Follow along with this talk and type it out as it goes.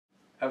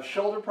Have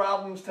shoulder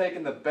problems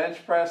taken the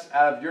bench press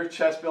out of your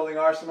chest building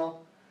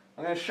arsenal?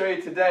 I'm going to show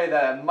you today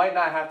that it might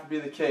not have to be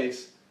the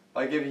case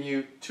by giving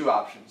you two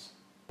options.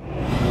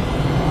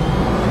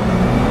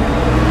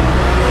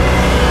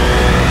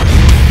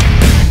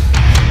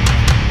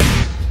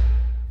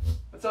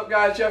 What's up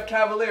guys, Jeff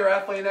Cavalier,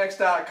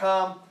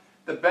 ATHLEAN-X.com.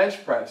 The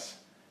bench press.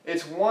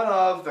 It's one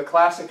of the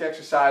classic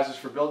exercises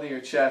for building your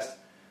chest,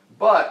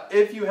 but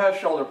if you have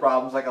shoulder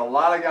problems like a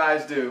lot of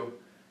guys do,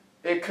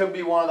 it could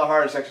be one of the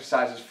hardest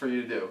exercises for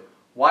you to do.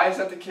 Why is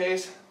that the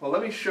case? Well,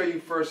 let me show you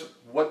first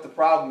what the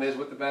problem is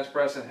with the bench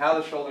press and how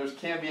the shoulders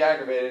can be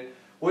aggravated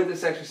with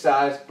this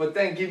exercise, but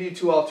then give you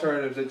two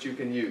alternatives that you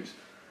can use.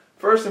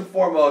 First and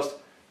foremost,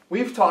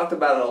 we've talked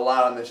about it a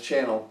lot on this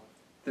channel,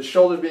 the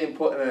shoulders being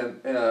put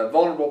in a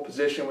vulnerable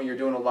position when you're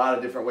doing a lot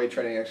of different weight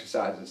training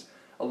exercises.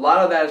 A lot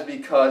of that is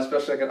because,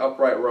 especially like an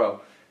upright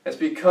row, it's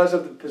because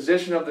of the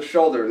position of the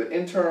shoulder, the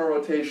internal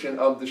rotation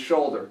of the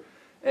shoulder.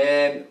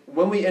 And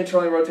when we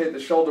internally rotate the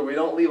shoulder, we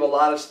don't leave a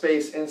lot of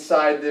space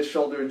inside this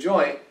shoulder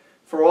joint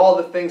for all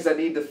the things that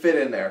need to fit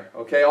in there.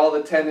 Okay, all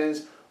the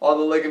tendons, all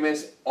the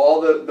ligaments, all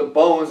the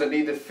bones that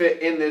need to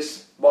fit in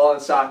this ball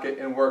and socket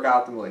and work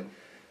optimally.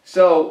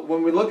 So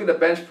when we look at the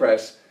bench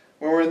press,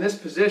 when we're in this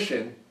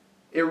position,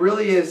 it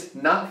really is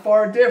not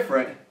far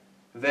different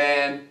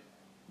than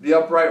the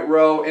upright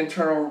row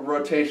internal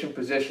rotation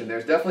position.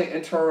 There's definitely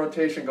internal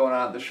rotation going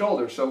on at the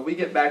shoulder. So if we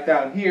get back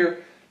down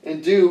here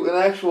and do an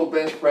actual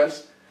bench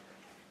press,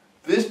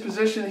 this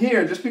position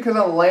here, just because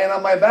I'm laying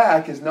on my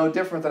back, is no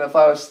different than if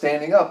I was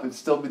standing up. It'd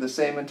still be the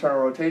same internal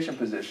rotation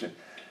position.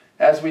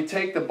 As we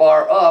take the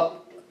bar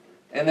up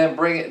and then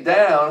bring it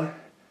down,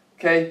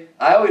 okay,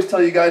 I always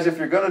tell you guys, if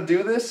you're going to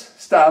do this,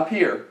 stop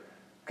here.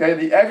 Okay,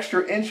 the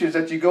extra inches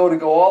that you go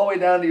all the way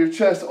down to your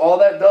chest, all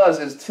that does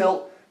is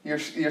tilt your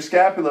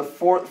scapula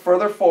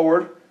further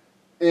forward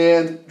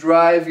and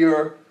drive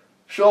your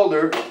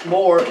shoulder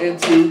more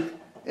into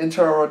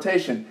internal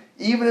rotation.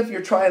 Even if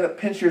you're trying to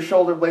pinch your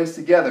shoulder blades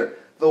together,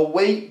 the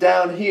weight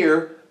down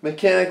here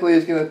mechanically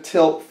is going to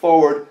tilt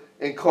forward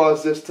and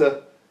cause this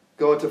to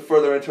go into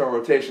further internal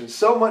rotation.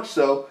 So much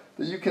so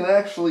that you can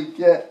actually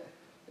get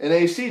an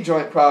AC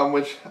joint problem,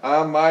 which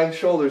on my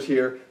shoulders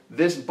here,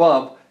 this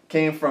bump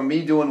came from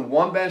me doing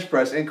one bench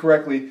press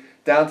incorrectly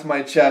down to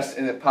my chest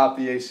and it popped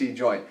the AC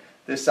joint.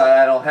 This side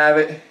I don't have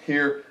it,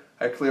 here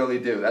I clearly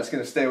do. That's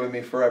going to stay with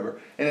me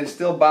forever. And it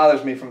still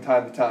bothers me from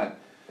time to time.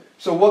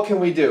 So what can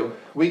we do?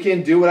 We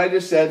can do what I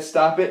just said,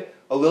 stop it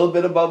a little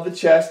bit above the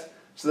chest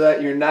so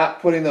that you're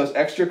not putting those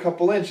extra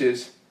couple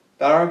inches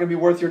that aren't going to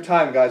be worth your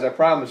time, guys, I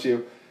promise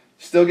you.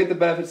 Still get the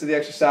benefits of the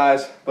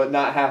exercise, but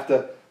not have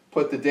to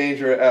put the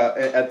danger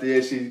at the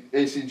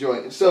AC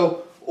joint.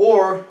 So,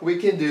 or we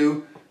can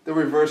do the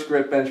reverse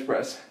grip bench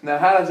press. Now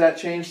how does that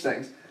change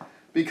things?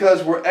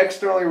 Because we're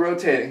externally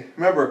rotating.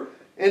 Remember,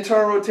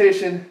 internal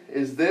rotation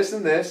is this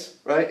and this,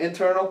 right?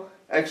 Internal,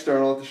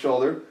 external at the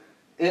shoulder.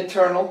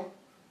 Internal,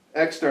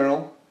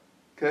 external,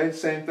 okay,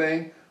 same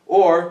thing,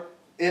 or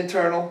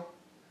internal,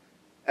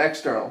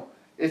 external.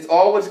 It's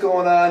all what's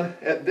going on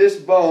at this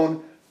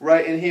bone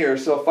right in here.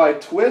 So if I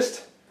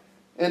twist,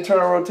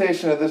 internal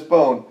rotation of this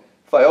bone.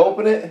 If I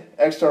open it,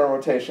 external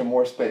rotation,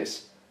 more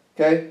space.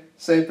 Okay,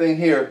 same thing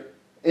here.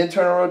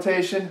 Internal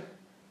rotation,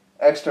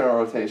 external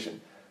rotation.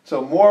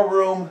 So more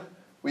room,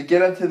 we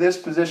get into this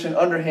position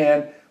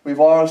underhand, we've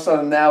all of a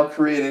sudden now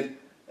created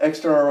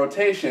external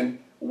rotation.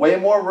 Way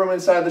more room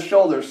inside the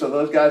shoulder, so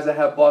those guys that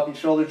have bulky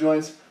shoulder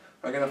joints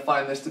are going to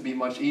find this to be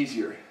much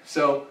easier.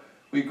 So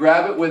we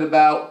grab it with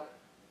about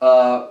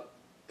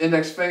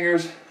index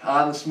fingers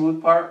on the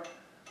smooth part,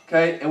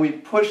 okay, and we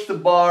push the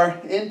bar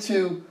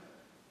into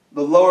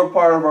the lower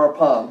part of our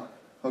palm,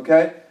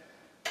 okay.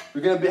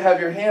 You're going to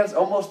have your hands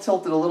almost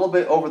tilted a little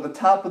bit over the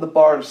top of the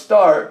bar to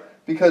start,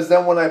 because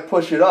then when I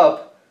push it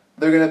up,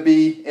 they're going to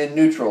be in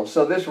neutral.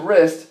 So this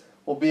wrist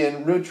will be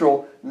in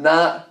neutral,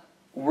 not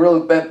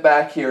really bent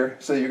back here,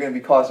 so you're going to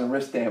be causing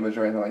wrist damage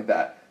or anything like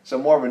that. So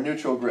more of a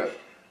neutral grip.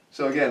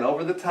 So again,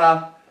 over the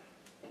top,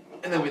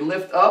 and then we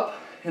lift up,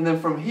 and then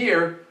from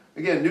here,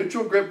 again,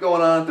 neutral grip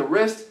going on at the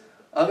wrist.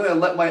 I'm going to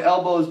let my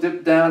elbows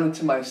dip down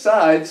into my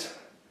sides.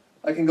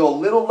 I can go a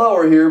little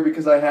lower here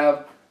because I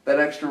have that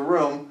extra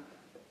room,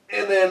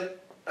 and then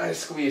I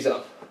squeeze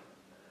up.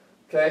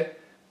 Okay,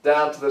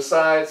 down to the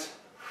sides,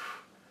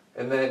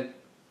 and then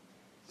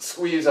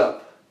squeeze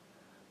up.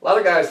 A lot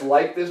of guys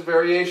like this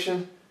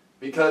variation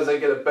because they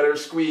get a better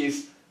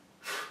squeeze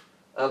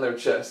on their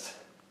chest.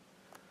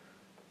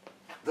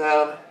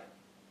 Down,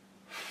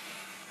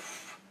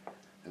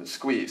 and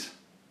squeeze.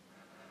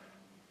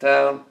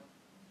 Down,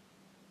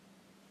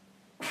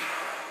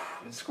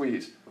 and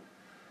squeeze.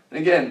 And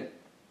again,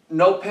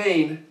 no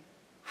pain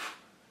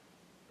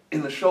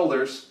in the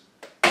shoulders,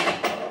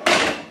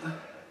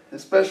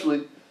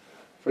 especially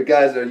for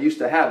guys that are used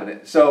to having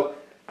it. So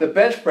the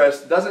bench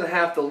press doesn't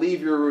have to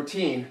leave your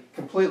routine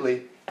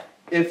completely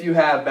if you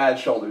have bad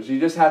shoulders. You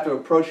just have to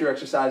approach your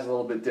exercise a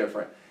little bit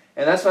different.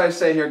 And that's why I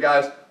say here,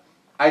 guys,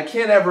 I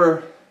can't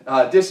ever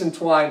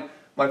disentwine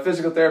my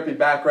physical therapy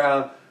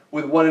background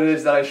with what it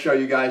is that I show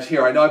you guys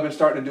here. I know I've been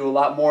starting to do a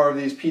lot more of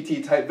these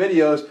PT type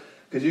videos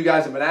because you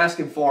guys have been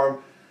asking for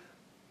them.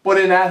 But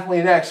in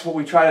ATHLEAN-X, what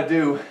we try to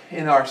do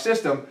in our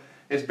system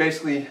is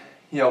basically,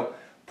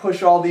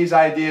 push all these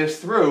ideas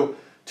through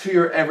to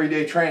your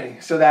everyday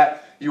training so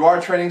that you are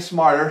training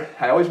smarter.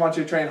 I always want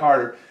you to train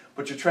harder,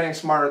 but you're training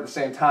smarter at the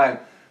same time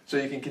so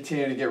you can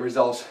continue to get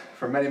results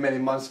for many, many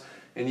months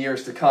and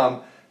years to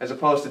come, as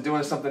opposed to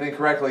doing something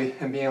incorrectly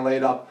and being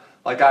laid up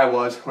like I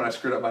was when I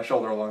screwed up my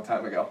shoulder a long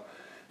time ago.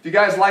 If you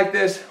guys like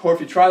this, or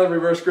if you try the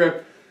reverse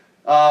grip,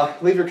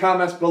 leave your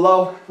comments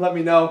below, let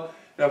me know,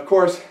 and of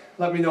course,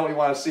 let me know what you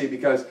want to see,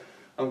 because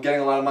I'm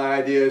getting a lot of my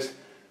ideas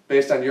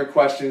based on your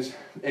questions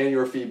and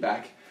your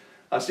feedback.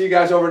 I'll see you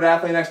guys over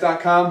at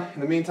ATHLEAN-X.com.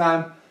 In the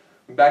meantime,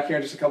 I'm back here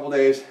in just a couple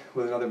days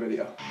with another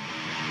video.